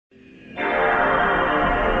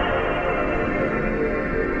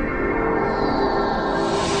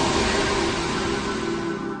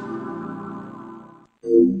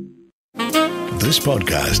This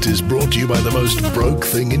podcast is brought to you by the most broke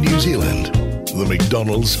thing in New Zealand, the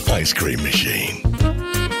McDonald's ice cream machine.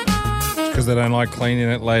 Because they don't like cleaning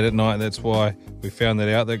it late at night. That's why we found that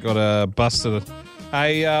out. They got busted.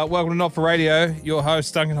 Hey, welcome to Not For Radio. Your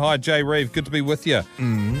host, Duncan Hyde, Jay Reeve. Good to be with you.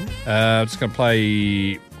 Just going to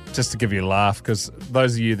play, just to give you a laugh, because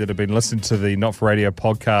those of you that have been listening to the Not For Radio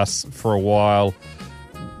podcast for a while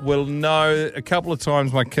will know a couple of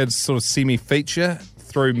times my kids sort of see me feature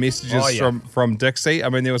through messages from Dixie. I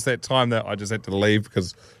mean, there was that time that I just had to leave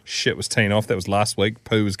because shit was teeing off. That was last week.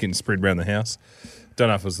 Poo was getting spread around the house. Don't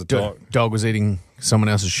know if it was the dog. Dog was eating someone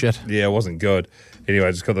else's shit. Yeah, it wasn't good. Anyway,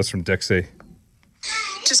 I just got this from Dixie.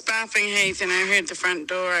 Just bathing Heath, and I heard the front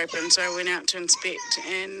door open, so I went out to inspect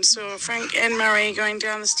and saw Frank and Murray going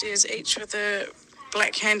down the stairs, each with a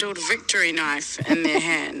black-handled victory knife in their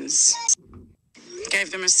hands.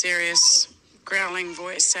 Gave them a serious growling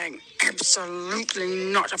voice saying, "Absolutely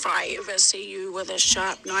not if I ever see you with a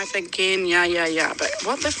sharp knife again, yeah. But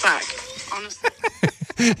what the fuck? Honestly."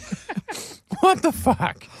 What the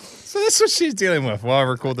fuck? So that's what she's dealing with while I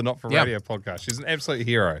record the Not For Radio podcast. She's an absolute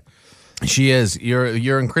hero. She is.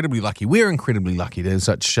 You're incredibly lucky. We're incredibly lucky. There's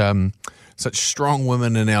such strong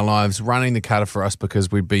women in our lives running the cutter for us, because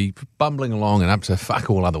we'd be bumbling along and up to fuck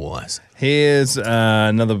all otherwise. Here's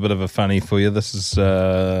another bit of a funny for you. This is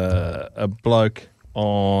a bloke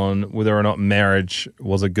on whether or not marriage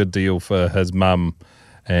was a good deal for his mum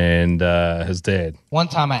and his dad. One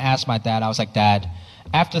time I asked my dad, I was like, "Dad,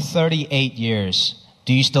 after 38 years,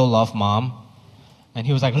 do you still love Mom?" And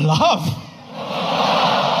he was like, "Love?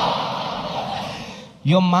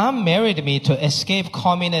 Your mom married me to escape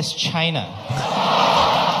communist China.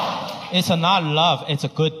 It's not love, it's a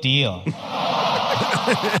good deal."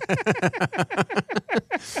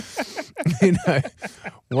 You know,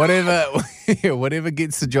 whatever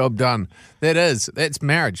gets the job done. That's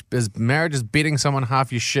marriage. Marriage is betting someone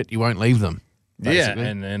half your shit you won't leave them. Basically. Yeah,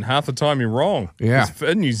 and half the time you're wrong. Yeah.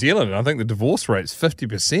 In New Zealand, I think the divorce rate's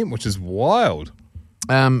 50%, which is wild.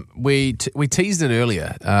 We teased it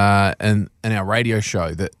earlier in our radio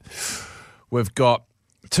show that we've got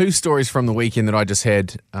two stories from the weekend that I just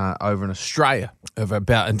had over in Australia of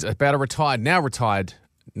about a now retired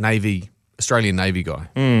Australian Navy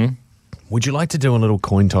guy. Would you like to do a little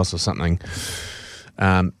coin toss or something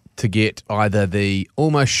to get either the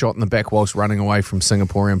almost shot in the back whilst running away from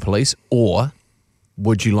Singaporean police, or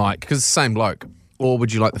would you like, because it's the same bloke, or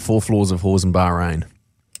would you like the 4 floors of whores in Bahrain?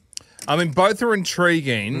 I mean, both are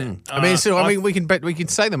intriguing. We can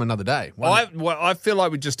say them another day. I feel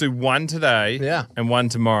like we just do one today and one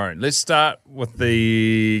tomorrow. Let's start with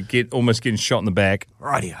the almost getting shot in the back.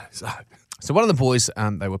 Rightio. So one of the boys,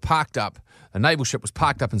 they were parked up. A naval ship was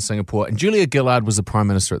parked up in Singapore, and Julia Gillard was the Prime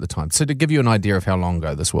Minister at the time. So to give you an idea of how long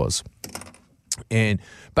ago this was. And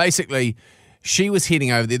basically, she was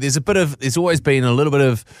heading over there. There's always been a little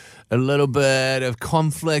bit of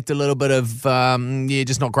conflict, a little bit of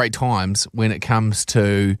just not great times when it comes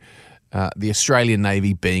to the Australian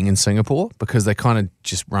Navy being in Singapore, because they kind of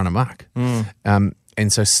just run amok.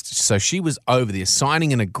 And so she was over there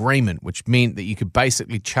signing an agreement, which meant that you could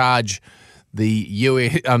basically charge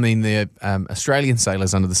the Australian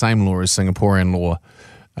sailors under the same law as Singaporean law,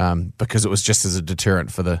 because it was just as a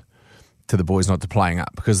deterrent to the boys not to playing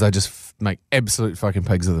up, because they just make absolute fucking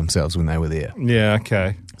pigs of themselves when they were there. Yeah,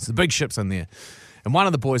 okay. So the big ship's in there. And one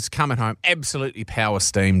of the boys coming home absolutely power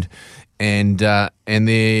steamed, and there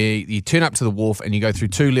you turn up to the wharf and you go through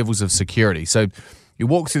 2 levels of security. So you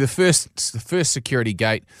walk through the first security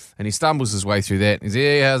gate, and he stumbles his way through that. He's,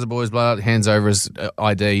 "Yeah, how's the boys?" Blah, hands over his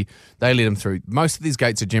ID. They let him through. Most of these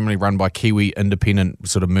gates are generally run by Kiwi independent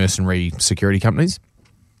sort of mercenary security companies.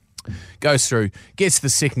 Goes through, gets to the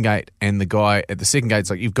second gate, and the guy at the second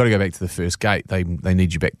gate's like, "You've got to go back to the first gate. They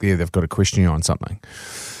need you back there. They've got to question you on something."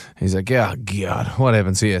 He's like, "Oh, God, what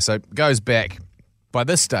happens here?" So goes back. By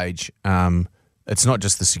this stage, it's not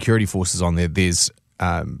just the security forces on there. There's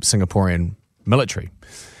Singaporean military.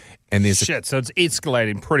 And there's so it's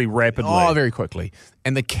escalating pretty rapidly. Oh, very quickly.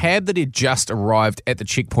 And the cab that had just arrived at the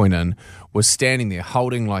checkpoint in was standing there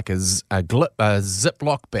holding like a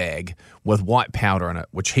Ziploc bag with white powder in it,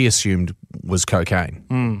 which he assumed was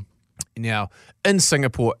cocaine. Now, in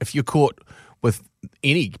Singapore, if you're caught with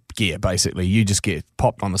any gear, basically, you just get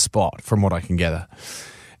popped on the spot, from what I can gather.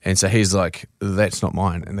 And so he's like, "That's not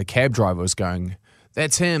mine." And the cab driver was going,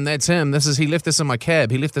 "That's him. He left this in my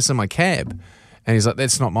cab. And he's like,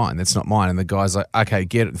 "That's not mine. And the guy's like, "Okay,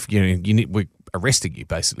 get it. We're arresting you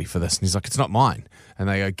basically for this." And he's like, "It's not mine." And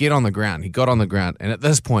they go, "Get on the ground." He got on the ground. And at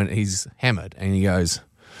this point, he's hammered. And he goes,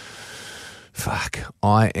 "Fuck,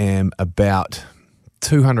 I am about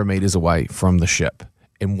 200 meters away from the ship.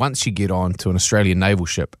 And once you get on to an Australian naval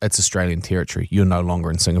ship, it's Australian territory. You're no longer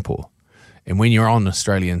in Singapore. And when you're on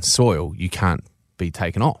Australian soil, you can't be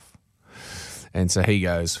taken off. And so he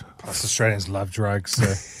goes, Plus, Australians love drugs,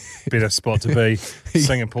 so better spot to be.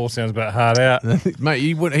 Singapore sounds a bit hard out. mate,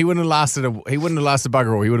 he wouldn't have lasted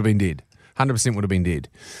bugger all. He would have been dead. 100% would have been dead.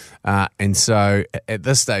 And so at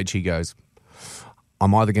this stage, he goes,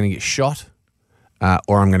 I'm either going to get shot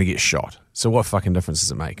or I'm going to get shot. So what fucking difference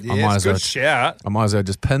does it make? Yeah, it's a good shout. I might as well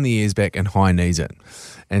just pin the ears back and high knees it.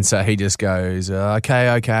 And so he just goes, okay,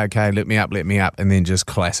 let me up. And then just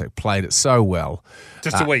classic, played it so well.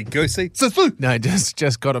 Just a wee goosey. No,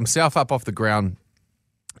 just got himself up off the ground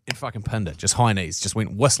and fucking pinned it. Just high knees. Just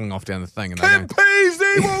went whistling off down the thing. And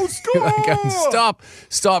he will score! They're going, stop.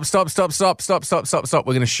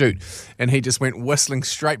 We're going to shoot. And he just went whistling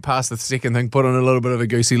straight past the second thing, put on a little bit of a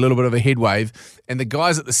goosey, a little bit of a head wave. And the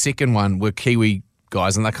guys at the second one were Kiwi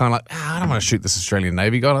guys. And they're kind of like, I don't want to shoot this Australian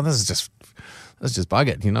Navy guy. Like, this is just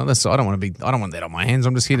buggered. You know, I don't want that on my hands.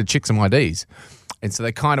 I'm just here to check some IDs. And so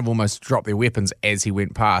they kind of almost dropped their weapons as he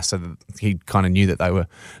went past, so that he kind of knew that they were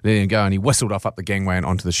letting him go, and he whistled off up the gangway and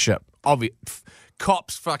onto the ship.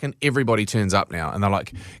 Cops, fucking everybody turns up now, and they're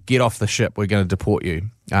like, get off the ship, we're going to deport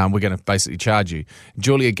you. We're going to basically charge you.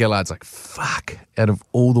 Julia Gillard's like, fuck, out of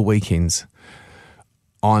all the weekends,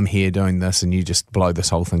 I'm here doing this, and you just blow this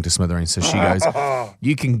whole thing to smithereens. So she goes,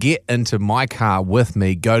 you can get into my car with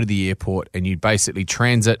me, go to the airport, and you basically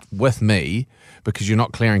transit with me because you're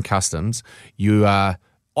not clearing customs. You are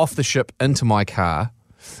off the ship into my car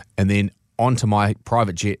and then onto my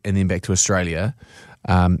private jet and then back to Australia.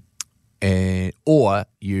 Or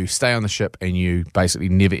you stay on the ship and you basically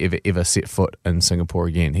never, ever, ever set foot in Singapore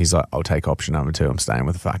again. He's like, I'll take option number 2. I'm staying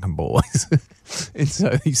with the fucking boys. And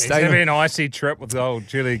so he's having an icy trip with the old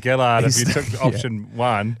Julia Gillard if you took option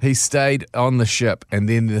 1. He stayed on the ship, and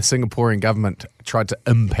then the Singaporean government tried to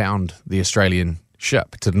impound the Australian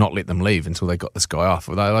ship to not let them leave until they got this guy off.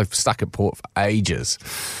 They've stuck at port for ages.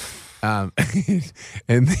 And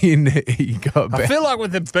then he got back. I feel like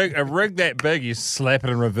with a rig that big, you slap it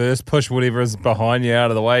in reverse, push whatever is behind you out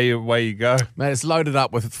of the way you go. Man, it's loaded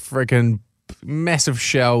up with freaking massive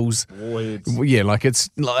shells. Warheads. Yeah, like it's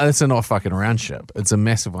a not fucking around ship. It's a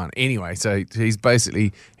massive one. Anyway, so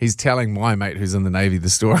he's telling my mate who's in the Navy the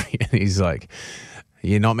story, and he's like,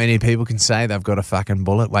 yeah, not many people can say they've got a fucking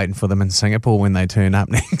bullet waiting for them in Singapore when they turn up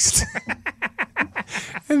next.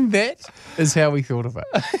 And that is how we thought of it.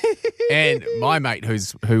 And my mate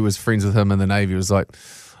who was friends with him in the Navy was like,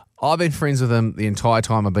 I've been friends with him the entire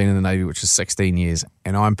time I've been in the Navy, which is 16 years,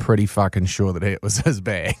 and I'm pretty fucking sure that it was his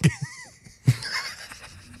bag.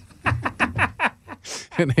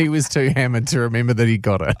 And he was too hammered to remember that he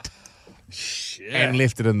got it. Shit. And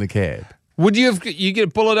left it in the cab. Would you get a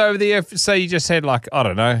bullet over there if, say, you just had like, I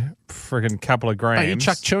don't know, freaking couple of grams? Oh, you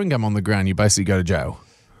chuck chewing gum on the ground, you basically go to jail.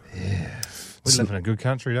 Yeah. We live in a good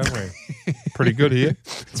country, don't we? Pretty good here.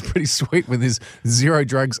 It's pretty sweet when there's zero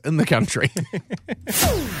drugs in the country.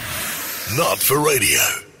 Not for radio.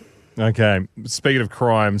 Okay, speaking of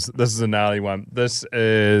crimes, this is a gnarly one. This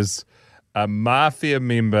is a mafia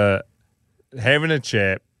member having a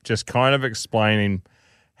chat, just kind of explaining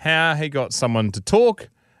how he got someone to talk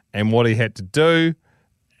and what he had to do,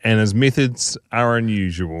 and his methods are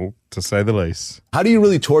unusual, to say the least. How do you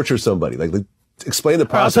really torture somebody? Like explain the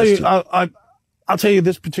process. I'll tell you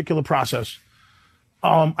this particular process.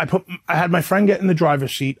 I had my friend get in the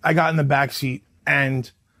driver's seat. I got in the back seat,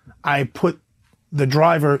 and I put the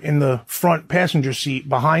driver in the front passenger seat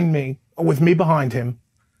behind me, with me behind him.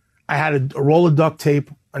 I had a roll of duct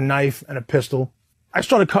tape, a knife, and a pistol. I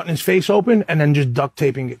started cutting his face open and then just duct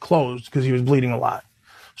taping it closed because he was bleeding a lot.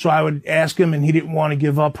 So I would ask him, and he didn't want to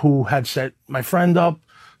give up who had set my friend up.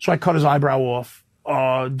 So I cut his eyebrow off,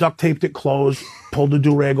 duct taped it closed, pulled the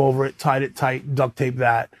do-rag over it, tied it tight, duct taped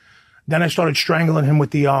that. Then I started strangling him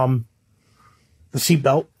with the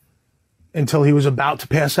seatbelt until he was about to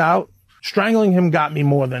pass out. Strangling him got me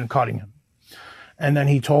more than cutting him. And then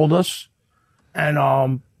he told us, and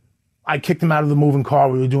I kicked him out of the moving car.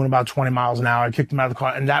 We were doing about 20 miles an hour. I kicked him out of the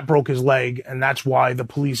car, and that broke his leg, and that's why the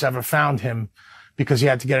police ever found him, because he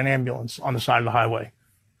had to get an ambulance on the side of the highway.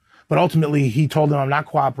 But ultimately, he told them I'm not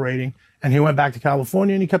cooperating, and he went back to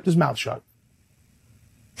California, and he kept his mouth shut.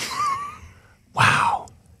 Wow.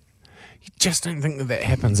 You just don't think that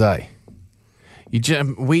happens, eh?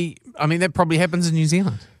 That probably happens in New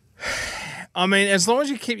Zealand. I mean, as long as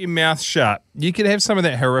you keep your mouth shut, you could have some of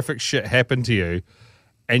that horrific shit happen to you,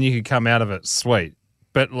 and you could come out of it sweet.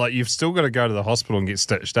 But, like, you've still got to go to the hospital and get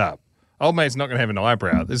stitched up. Old mate's not going to have an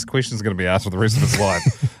eyebrow. This question's going to be asked for the rest of his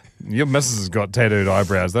life. Your missus has got tattooed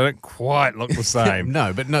eyebrows. They don't quite look the same.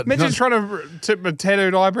 No, but not. Imagine not trying to tip a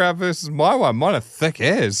tattooed eyebrow versus my one. Mine are thick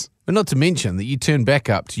as. But not to mention that you turn back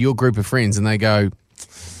up to your group of friends and they go,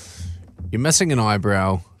 you're missing an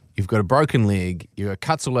eyebrow, you've got a broken leg, you've got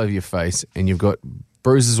cuts all over your face, and you've got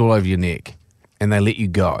bruises all over your neck, and they let you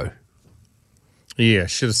go. Yeah,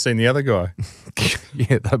 should have seen the other guy.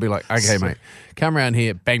 Yeah, they'll be like, okay, mate, come around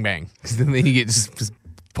here, bang, bang. Because then you get just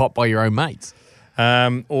popped by your own mates.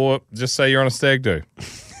 Or just say you're on a stag do.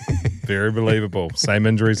 Very believable. Same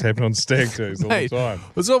injuries happen on stag do's all the time.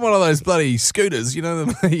 It's on one of those bloody scooters, you know,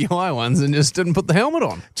 the high ones, and just didn't put the helmet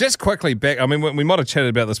on. Just quickly back, I mean, we might have chatted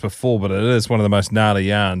about this before, but it is one of the most gnarly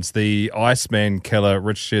yarns. The Iceman killer,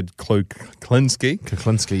 Richard Kuklinski,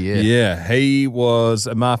 yeah. Yeah, he was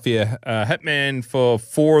a mafia hitman for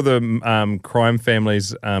 4 of the crime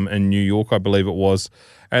families in New York, I believe it was,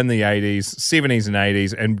 in the 80s, 70s and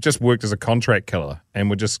 80s, and just worked as a contract killer and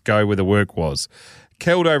would just go where the work was.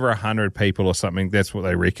 Killed over 100 people or something, that's what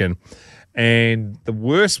they reckon. And the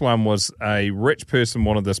worst one was a rich person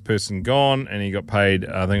wanted this person gone, and he got paid,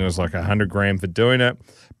 I think it was like $100,000 for doing it,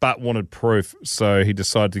 but wanted proof. So he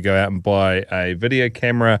decided to go out and buy a video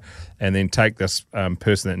camera and then take this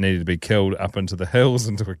person that needed to be killed up into the hills,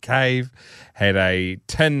 into a cave, had a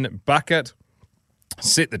tin bucket,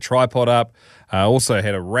 set the tripod up, also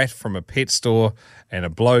had a rat from a pet store and a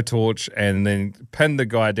blowtorch, and then pinned the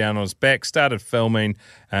guy down on his back, started filming,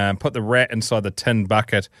 put the rat inside the tin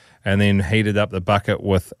bucket, and then heated up the bucket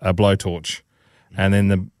with a blowtorch. And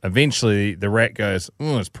then eventually the rat goes,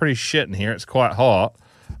 it's pretty shit in here, it's quite hot,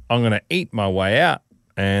 I'm going to eat my way out.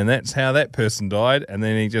 And that's how that person died. And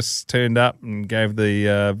then he just turned up and gave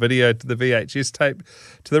the video to the VHS tape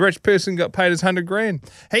to the rich person, got paid his $100,000.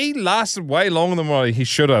 He lasted way longer than what he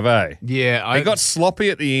should have, eh? Yeah. He got sloppy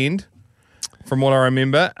at the end, from what I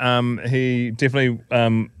remember. He definitely,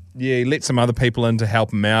 he let some other people in to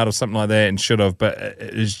help him out or something like that, and should have. But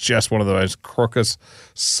it is just one of the most crookest,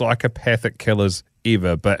 psychopathic killers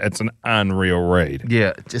ever. But it's an unreal read.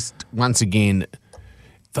 Yeah, just once again,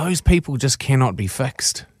 those people just cannot be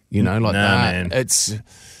fixed. You know, like man.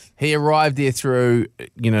 He arrived there through,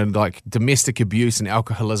 like domestic abuse and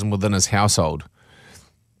alcoholism within his household.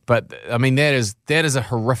 But I mean, that is a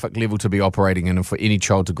horrific level to be operating in and for any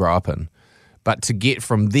child to grow up in. But to get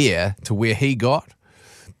from there to where he got,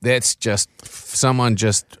 that's just someone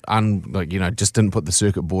just didn't put the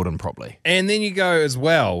circuit board in properly. And then you go as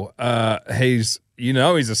well, he's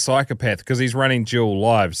a psychopath because he's running dual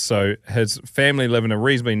lives. So his family live in a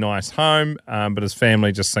reasonably nice home, but his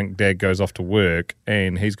family just think dad goes off to work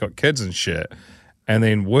and he's got kids and shit. And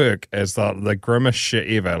then work is the grimmest shit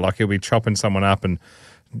ever. Like he'll be chopping someone up and,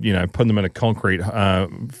 putting them in a concrete,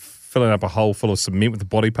 filling up a hole full of cement with the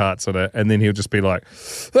body parts in it. And then he'll just be like,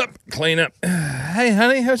 clean up. Hey,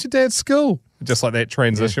 honey, how's your dad's school? Just like that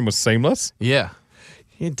transition was seamless. Yeah.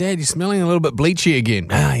 Yeah, Dad, you're smelling a little bit bleachy again.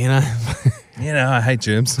 I hate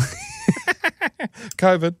germs.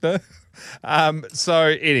 COVID, no. So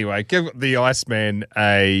anyway, give the Iceman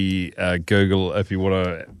a Google if you want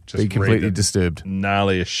to just be completely read disturbed.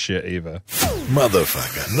 Gnarliest shit ever.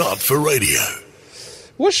 Motherfucker, not for radio.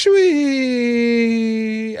 What should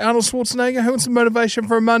we... Arnold Schwarzenegger, who wants some motivation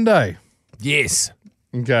for a Monday? Yes.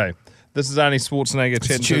 Okay. This is Arnie Schwarzenegger.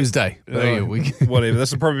 It's Tuesday. Whatever.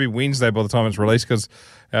 This will probably be Wednesday by the time it's released because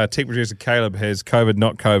tech producer Caleb has COVID,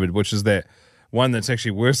 not COVID, which is that one that's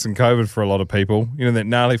actually worse than COVID for a lot of people. You know, that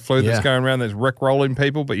gnarly flu that's going around that's rickrolling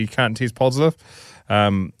people, but you can't test positive.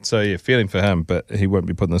 Feeling for him, but he won't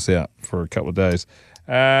be putting this out for a couple of days.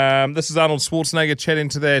 This is Arnold Schwarzenegger chatting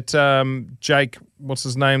to that Jake, what's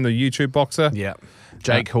his name, the YouTube boxer? Yeah.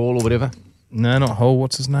 Jake Hall or whatever. No, not Hall.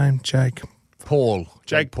 What's his name? Jake Paul.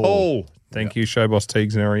 Thank you, Showboss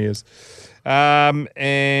Teagues in our ears.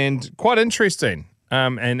 And quite interesting.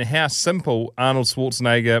 And how simple Arnold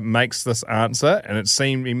Schwarzenegger makes this answer, and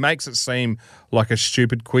he makes it seem like a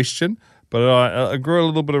stupid question, but I grew a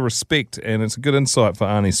little bit of respect, and it's a good insight for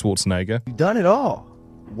Arnie Schwarzenegger. You've done it all.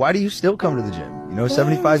 Why do you still come to the gym?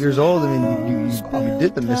 75 years old, I mean, you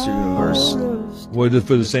did the Mr. Universe. Well,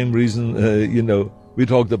 for the same reason, we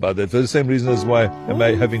talked about that. For the same reason as why am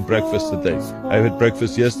I having breakfast today? I had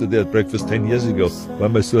breakfast yesterday, I had breakfast 10 years ago. Why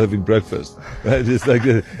am I still having breakfast? Right? It's like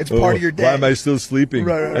it's part of your day. Why am I still sleeping?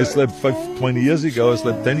 Right. I slept 20 years ago, I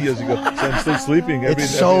slept 10 years ago, so I'm still sleeping every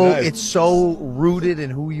night. It's so rooted in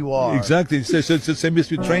who you are. Exactly. So it's the same as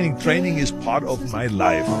with training. Training is part of my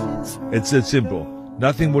life. It's that simple.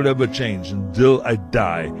 Nothing will ever change until I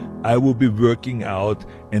die. I will be working out,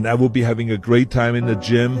 and I will be having a great time in the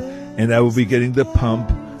gym, and I will be getting the pump,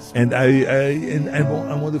 and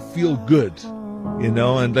I want to feel good. you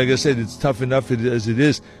know. And like I said, it's tough enough as it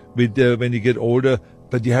is with when you get older,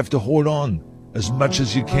 but you have to hold on as much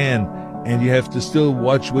as you can, and you have to still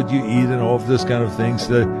watch what you eat and all of this kind of things.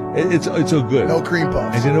 It's all good. No cream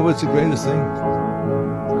puffs. And you know what's the greatest thing?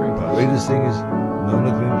 The greatest thing is no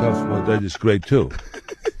cream puffs. Well, that is great too,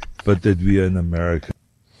 but that we are in America.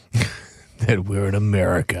 That we're in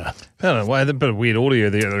America. I don't know why, a bit of weird audio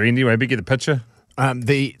there, Andy. Maybe get the picture.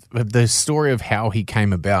 The story of how he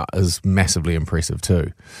came about is massively impressive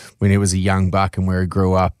too. When he was a young buck and where he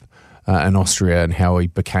grew up in Austria and how he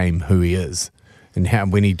became who he is, and how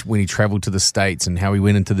when he travelled to the States and how he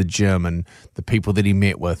went into the gym and the people that he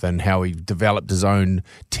met with and how he developed his own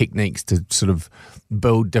techniques to sort of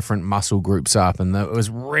build different muscle groups up, and it was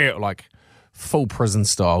real, like full prison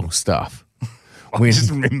style stuff. I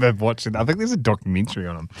just remember watching, I think there's a documentary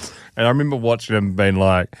on him, and I remember watching him being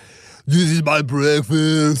like, this is my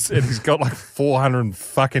breakfast, and he's got like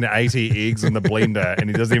 480 eggs in the blender, and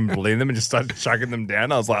he doesn't even blend them and just starts chugging them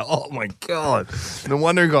down. I was like, oh my God, no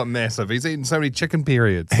wonder he got massive. He's eating so many chicken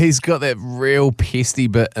periods. He's got that real pesty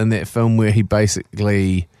bit in that film where he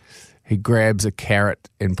basically grabs a carrot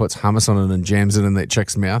and puts hummus on it and jams it in that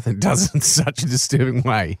chick's mouth and does it in such a disturbing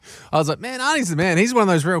way. I was like, man, Arnie's the man. He's one of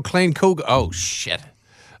those real clean, cool Oh, shit.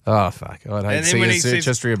 Oh, fuck. I'd hate to see his search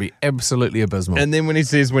history. It'd be absolutely abysmal. And then when he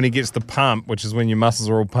says when he gets the pump, which is when your muscles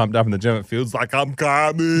are all pumped up in the gym, it feels like I'm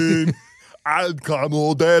coming. I'll come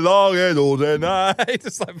all day long and all day night.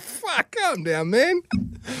 It's like, fuck, calm down, man.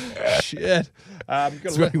 Shit.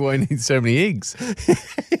 That's why he needs so many eggs.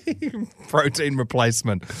 Protein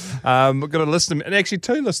replacement. We've got a list of, and actually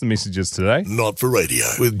 2 listener messages today. Not for radio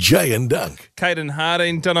with Jay and Dunk. Caden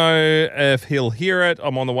Harding, don't know if he'll hear it.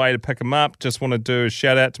 I'm on the way to pick him up. Just want to do a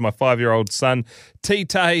shout out to my 5-year-old son,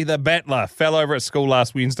 T-Tay the Battler. Fell over at school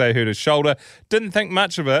last Wednesday, hurt his shoulder. Didn't think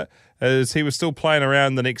much of it, as he was still playing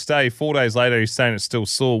around the next day. 4 days later, he's saying it's still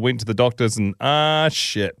sore. Went to the doctors and,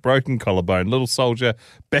 shit, broken collarbone. Little soldier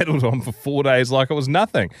battled on for 4 days like it was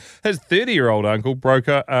nothing. His 30-year-old uncle broke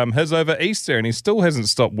his over Easter, and he still hasn't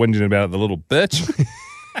stopped whinging about it, the little bitch.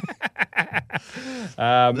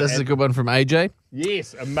 This is a good one from AJ.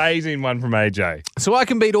 Yes, amazing one from AJ. So I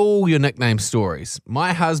can beat all your nickname stories.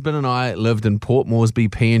 My husband and I lived in Port Moresby,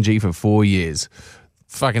 PNG for 4 years.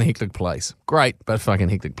 Fucking hectic place. Great, but fucking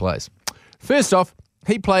hectic place. First off,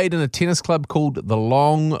 he played in a tennis club called the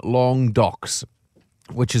Long Long Docks,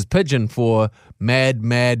 which is pidgin for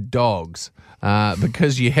mad dogs,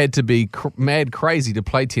 because you had to be mad crazy to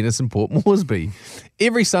play tennis in Port Moresby.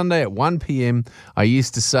 Every Sunday at 1 p.m, I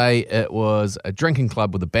used to say it was a drinking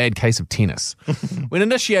club with a bad case of tennis. When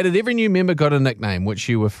initiated, every new member got a nickname, which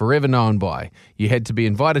you were forever known by. You had to be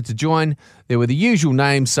invited to join. There were the usual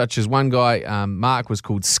names, such as one guy, Mark, was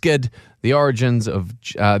called Skid. The origin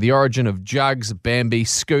of Jugs, Bambi,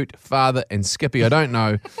 Scoot, Father, and Skippy, I don't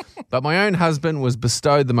know. But my own husband was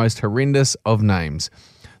bestowed the most horrendous of names.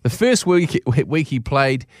 The first week he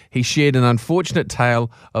played, he shared an unfortunate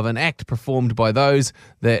tale of an act performed by those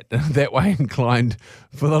that way inclined.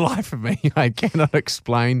 For the life of me, I cannot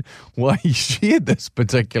explain why he shared this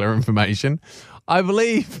particular information. I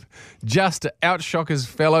believe just to outshock his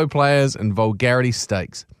fellow players in vulgarity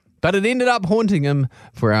stakes. But it ended up haunting him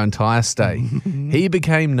for our entire stay. He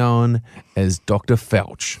became known as Dr.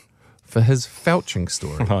 Felch for his felching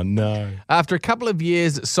story. Oh, no. After a couple of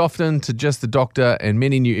years, it softened to just the doctor, and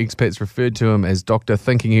many new expats referred to him as doctor,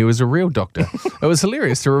 thinking he was a real doctor. It was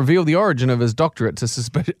hilarious to reveal the origin of his doctorate to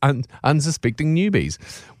unsuspecting newbies.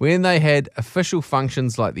 When they had official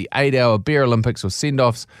functions like the 8-hour Beer Olympics or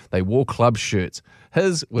send-offs, they wore club shirts.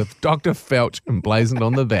 His with Dr. Felch emblazoned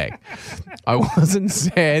on the back. I wasn't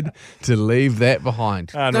sad to leave that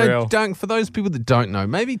behind. Unreal. No, Dunk, for those people that don't know,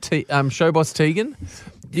 maybe Showboss Tegan,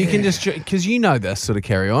 you can just, because you know this sort of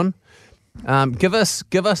carry on. Give us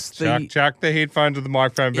the chuck the headphones with the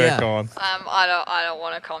microphone back on. I don't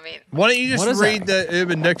want to comment. Why don't you just read the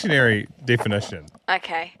Urban Dictionary definition?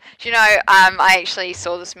 Okay. Do you know, I actually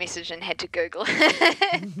saw this message and had to Google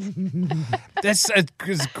it. That's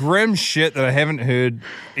it's grim shit that I haven't heard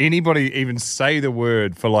anybody even say the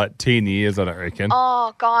word for like 10 years, I don't reckon.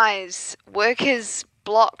 Oh, guys, workers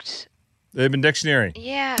blocked. Urban Dictionary.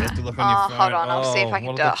 Yeah. You have to look on your phone. Hold on. I'll see if I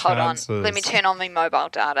can do it. Hold on. Let me turn on my mobile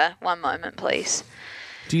data. One moment, please.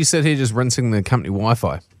 Do you sit here just rinsing the company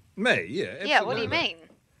Wi-Fi? Me, yeah. Absolutely. Yeah, what do you mean?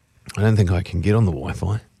 I don't think I can get on the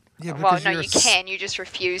Wi-Fi. Yeah, well, no, you can. You just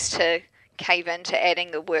refuse to cave into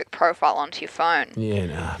adding the work profile onto your phone. Yeah,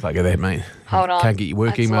 nah, fuck that, mate. Hold on. Can't get your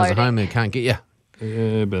work emails at home, they can't get you.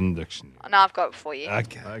 Urban Dictionary. No, I've got it for you.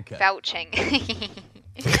 Okay. Felching.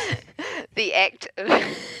 The act of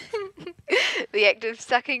The act of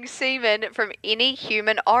sucking semen from any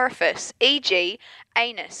human orifice, e.g.,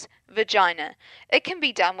 anus, vagina. It can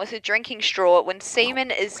be done with a drinking straw when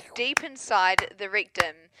semen is deep inside the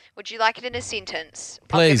rectum. Would you like it in a sentence?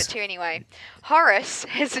 Please. I'll give it to you anyway. Horace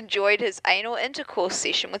has enjoyed his anal intercourse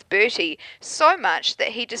session with Bertie so much that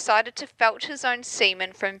he decided to felt his own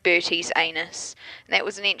semen from Bertie's anus. And that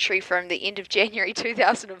was an entry from the end of January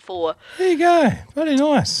 2004. There you go. Bloody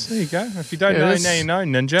nice. There you go. If you don't know, this- now you know,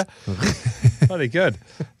 Ninja. Bloody good.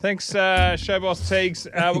 Thanks, Showboss Teagues.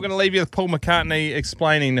 We're going to leave you with Paul McCartney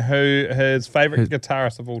explaining who his favourite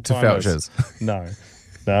guitarist of all time is. No.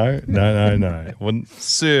 Sir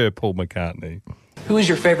Paul McCartney. Who is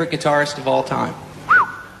your favorite guitarist of all time?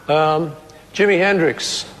 Jimi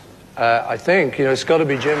Hendrix, I think. It's got to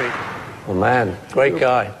be Jimmy. Oh, man, great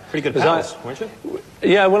guy. Pretty good pals, weren't you?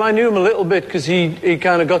 Yeah, well, I knew him a little bit because he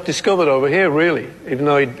kind of got discovered over here, really, even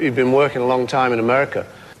though he'd been working a long time in America.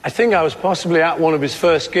 I think I was possibly at one of his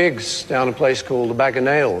first gigs down a place called the Bag of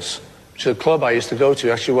Nails, which is a club I used to go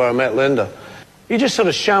to, actually, where I met Linda. He just sort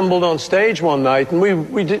of shambled on stage one night, and we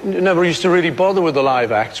never used to really bother with the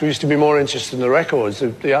live acts. We used to be more interested in the records.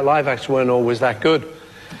 The live acts weren't always that good.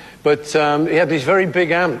 But he had these very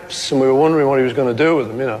big amps, and we were wondering what he was going to do with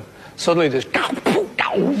them, Suddenly this...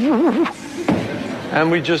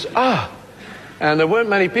 And we just, And there weren't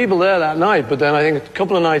many people there that night, but then I think a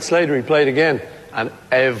couple of nights later he played again, and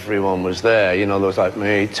everyone was there. There was like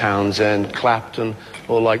me, Townsend, Clapton,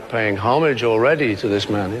 all like paying homage already to this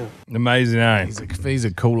man, Amazing, eh? He's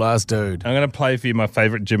a cool-ass dude. I'm going to play for you my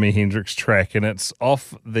favourite Jimi Hendrix track, and it's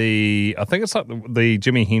off I think it's like the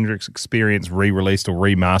Jimi Hendrix Experience re-released or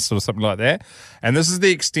remastered or something like that. And this is the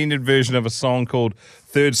extended version of a song called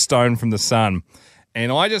Third Stone from the Sun. And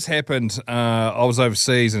I just happened, I was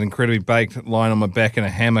overseas and incredibly baked, lying on my back in a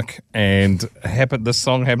hammock, and this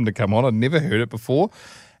song happened to come on. I'd never heard it before.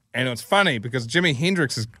 And it's funny because Jimi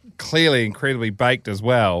Hendrix is clearly incredibly baked as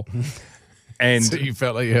well. And so you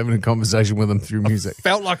felt like you're having a conversation with him through music. I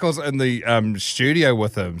felt like I was in the studio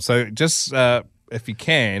with him. So just, if you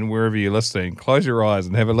can, wherever you're listening, close your eyes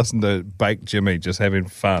and have a listen to Baked Jimmy just having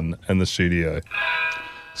fun in the studio.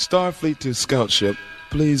 Starfleet to Scout Ship.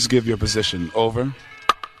 Please give your position. Over.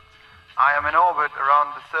 I am in orbit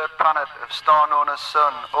around the third planet of star known as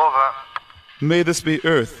Sun. Over. May this be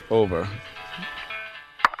Earth. Over.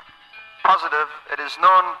 Positive. It is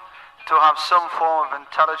known to have some form of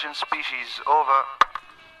intelligent species. Over.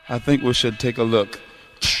 I think we should take a look.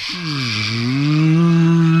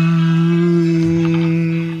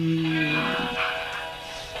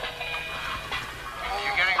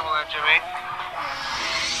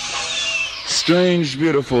 Strange,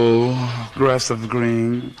 beautiful grass of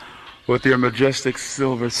green with your majestic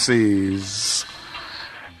silver seas,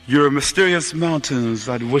 your mysterious mountains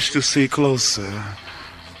I'd wish to see closer.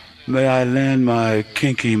 May I land my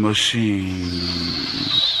kinky machine.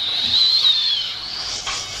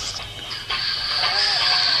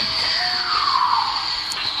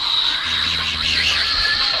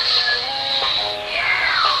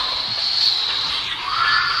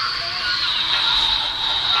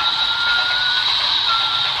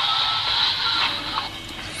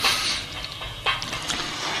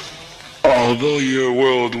 Although your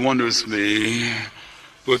world wonders me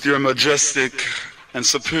with your majestic and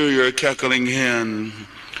superior cackling hen,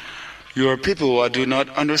 your people I do not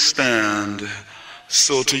understand,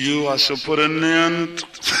 so to you I shall put an end.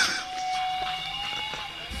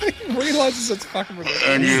 He realizes it's fucking ridiculous.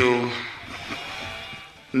 And you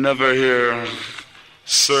never hear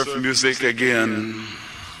surf music again.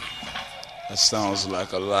 That sounds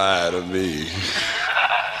like a lie to me.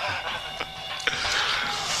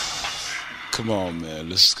 Come on, man,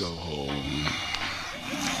 let's go home.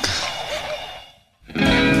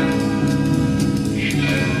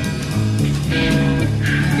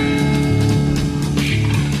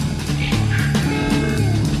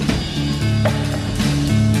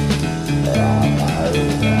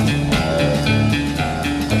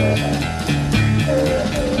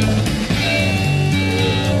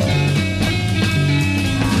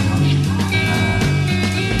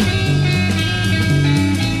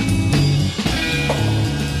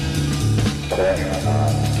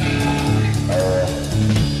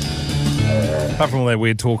 Apart from all that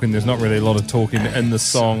weird talking, there's not really a lot of talking in the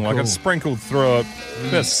song. Like, it's sprinkled through it.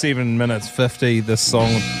 About 7 minutes 50, this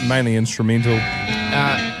song, mainly instrumental.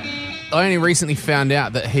 I only recently found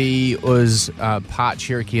out that he was part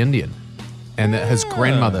Cherokee Indian, and that his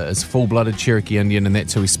grandmother is full-blooded Cherokee Indian, and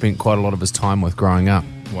that's who he spent quite a lot of his time with growing up.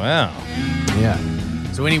 Wow. Yeah.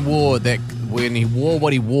 So when he wore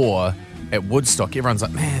what he wore at Woodstock, everyone's like,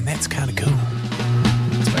 man, that's kind of cool.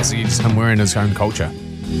 It's basically just him wearing his own culture.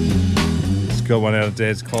 got one out of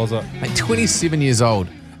Dad's closet. Like 27 years old.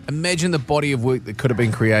 Imagine the body of work that could have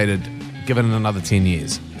been created given in another 10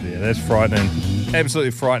 years. Yeah, that's frightening.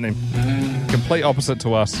 Absolutely frightening. Complete opposite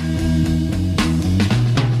to us.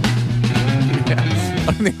 Yeah.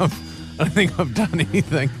 I don't think I've done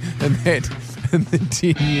anything in the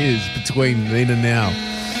 10 years between then and now.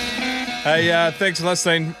 Hey, thanks for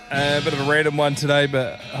listening. A bit of a random one today,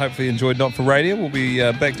 but hopefully you enjoyed Not For Radio. We'll be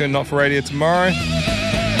back doing Not For Radio tomorrow.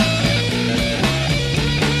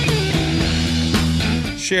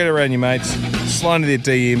 Share it around your mates. Slide into their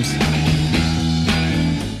DMs.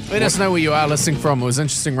 Let us know where you are listening from. It was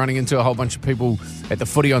interesting running into a whole bunch of people at the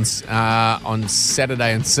footy on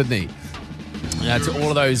Saturday in Sydney. To all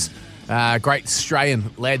of those great Australian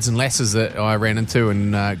lads and lasses that I ran into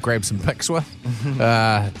and grabbed some pics with.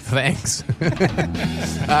 Thanks.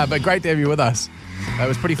 But great to have you with us. It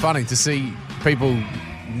was pretty funny to see people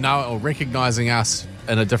know or recognising us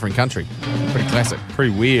in a different country. Pretty classic.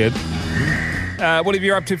 Pretty weird. Whatever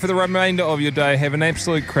you're up to for the remainder of your day, have an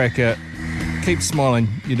absolute cracker. Keep smiling.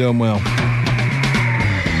 You're doing well.